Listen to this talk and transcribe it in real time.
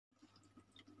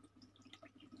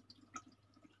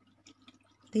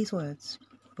these words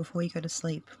before you go to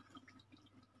sleep.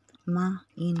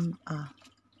 Ma-in-a.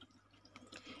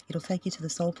 It'll take you to the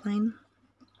soul plane.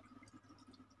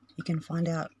 You can find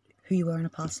out who you were in a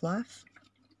past life.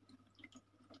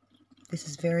 This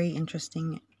is very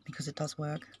interesting because it does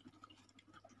work.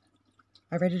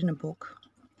 I read it in a book,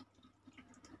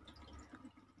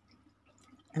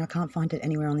 and I can't find it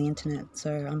anywhere on the internet,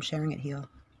 so I'm sharing it here.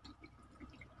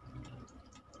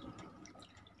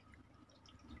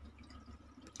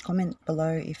 Comment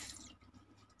below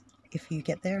if you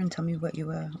get there and tell me what you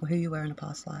were or who you were in a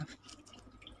past life.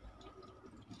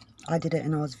 I did it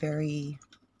and I was very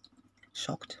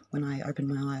shocked when I opened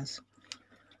my eyes.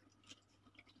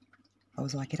 I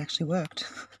was like, it actually worked.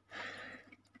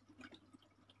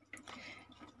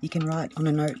 You can write on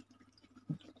a note,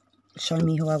 show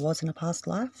me who I was in a past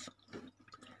life.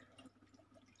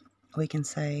 Or you can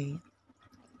say,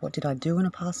 what did I do in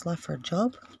a past life for a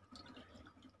job?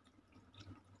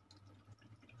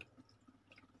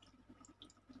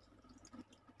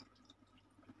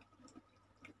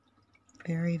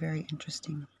 Very, very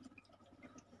interesting.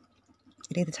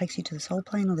 It either takes you to the soul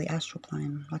plane or the astral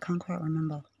plane. I can't quite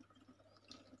remember.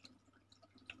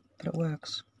 But it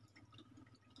works.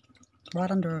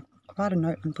 Write a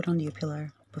note and put under your pillow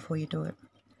before you do it.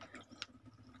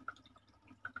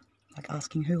 Like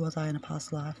asking, who was I in a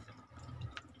past life?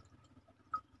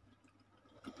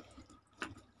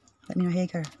 Let me know how you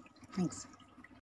go. Thanks.